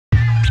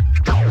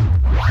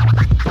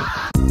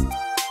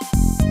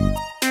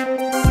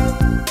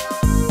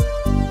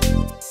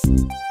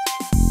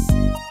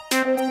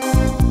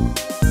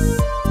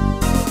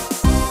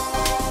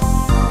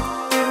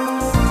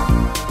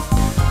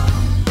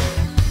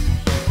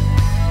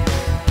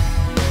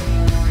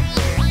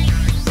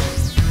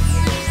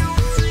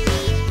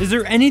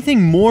there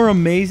anything more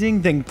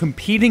amazing than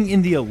competing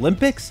in the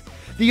Olympics?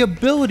 The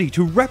ability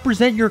to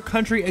represent your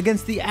country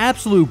against the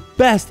absolute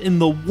best in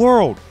the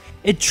world.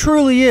 It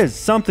truly is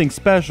something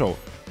special.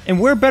 And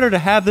where better to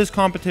have this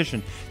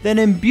competition than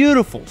in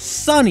beautiful,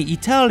 sunny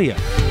Italia?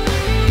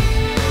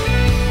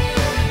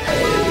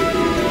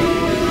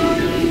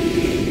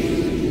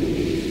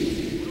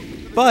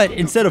 But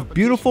instead of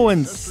beautiful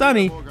and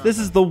sunny, this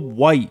is the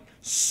white,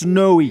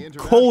 snowy,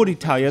 cold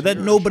Italia that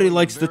nobody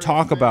likes to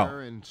talk about.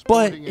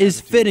 But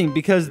is fitting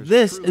because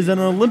this is an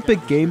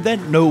Olympic game that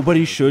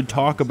nobody should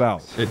talk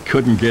about. It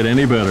couldn't get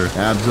any better.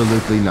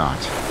 Absolutely not.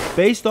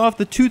 Based off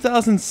the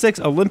 2006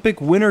 Olympic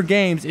Winter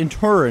Games in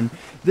Turin,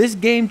 this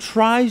game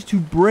tries to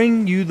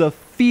bring you the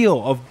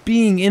feel of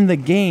being in the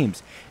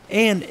games.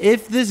 And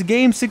if this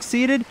game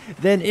succeeded,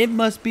 then it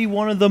must be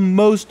one of the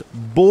most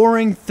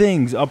boring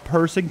things a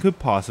person could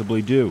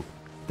possibly do.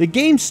 The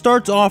game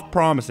starts off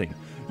promising.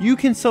 You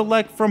can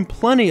select from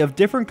plenty of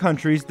different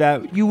countries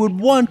that you would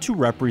want to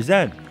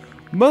represent.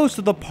 Most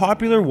of the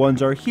popular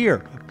ones are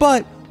here,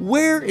 but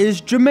where is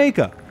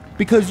Jamaica?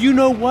 Because you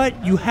know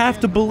what? You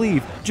have to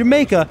believe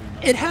Jamaica,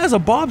 it has a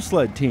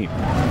bobsled team.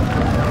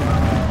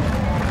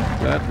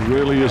 That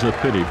really is a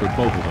pity for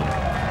both of them.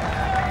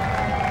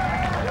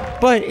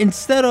 But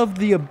instead of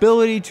the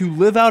ability to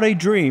live out a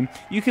dream,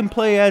 you can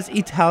play as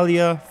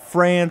Italia,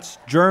 France,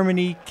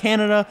 Germany,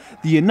 Canada,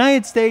 the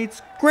United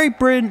States, Great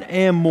Britain,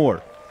 and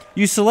more.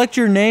 You select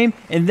your name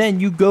and then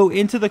you go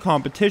into the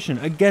competition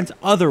against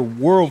other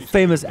world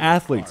famous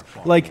athletes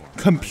like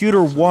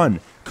Computer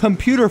 1,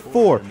 Computer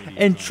 4,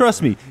 and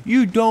trust me,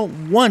 you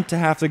don't want to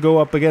have to go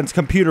up against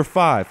Computer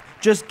 5.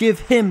 Just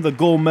give him the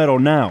gold medal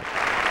now.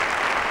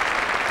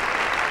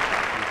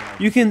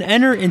 You can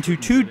enter into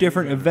two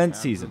different event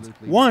seasons,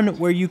 one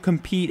where you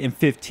compete in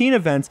 15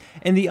 events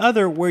and the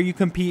other where you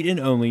compete in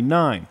only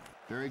 9.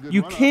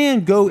 You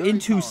can go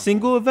into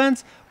single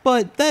events,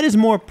 but that is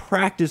more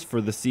practice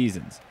for the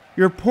seasons.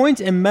 Your points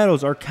and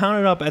medals are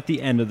counted up at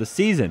the end of the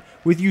season,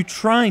 with you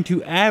trying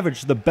to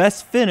average the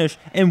best finish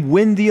and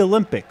win the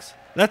Olympics.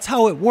 That's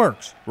how it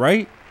works,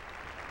 right?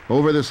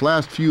 Over this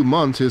last few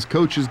months, his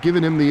coach has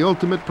given him the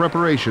ultimate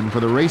preparation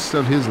for the race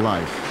of his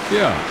life.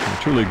 Yeah,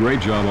 a truly great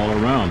job all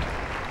around.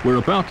 We're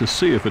about to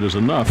see if it is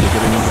enough to get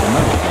him into the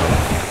medal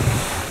club.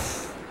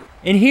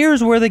 And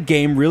here's where the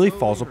game really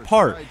falls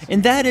apart,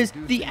 and that is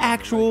the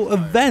actual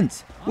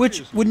events,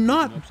 which would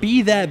not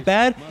be that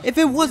bad if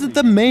it wasn't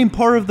the main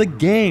part of the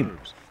game.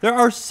 There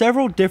are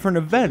several different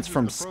events,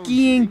 from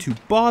skiing to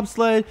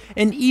bobsled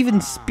and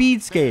even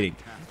speed skating.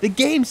 The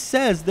game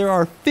says there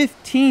are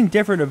 15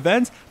 different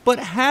events, but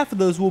half of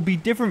those will be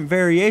different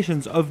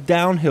variations of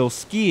downhill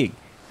skiing.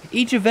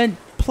 Each event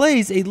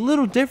plays a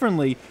little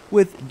differently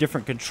with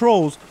different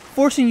controls,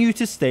 forcing you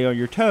to stay on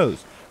your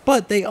toes.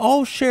 But they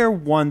all share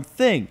one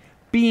thing: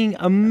 being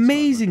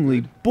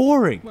amazingly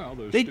boring.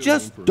 They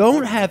just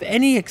don't have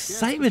any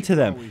excitement to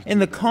them,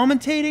 and the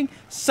commentating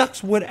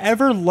sucks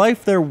whatever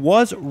life there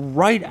was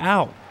right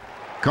out.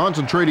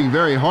 Concentrating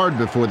very hard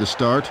before the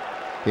start,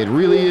 it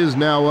really is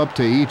now up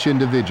to each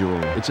individual.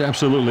 It's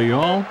absolutely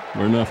all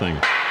or nothing.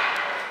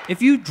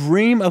 If you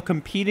dream of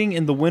competing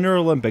in the Winter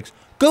Olympics,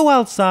 go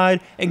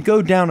outside and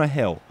go down a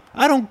hill.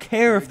 I don't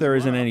care if there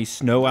isn't any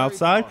snow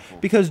outside,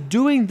 because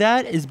doing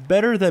that is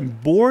better than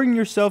boring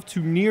yourself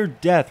to near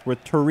death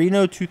with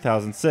Torino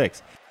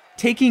 2006,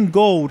 taking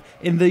gold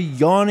in the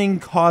yawning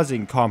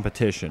causing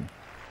competition.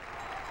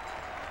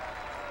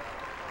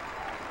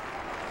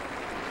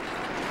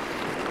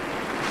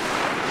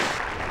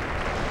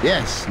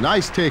 Yes,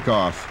 nice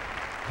takeoff.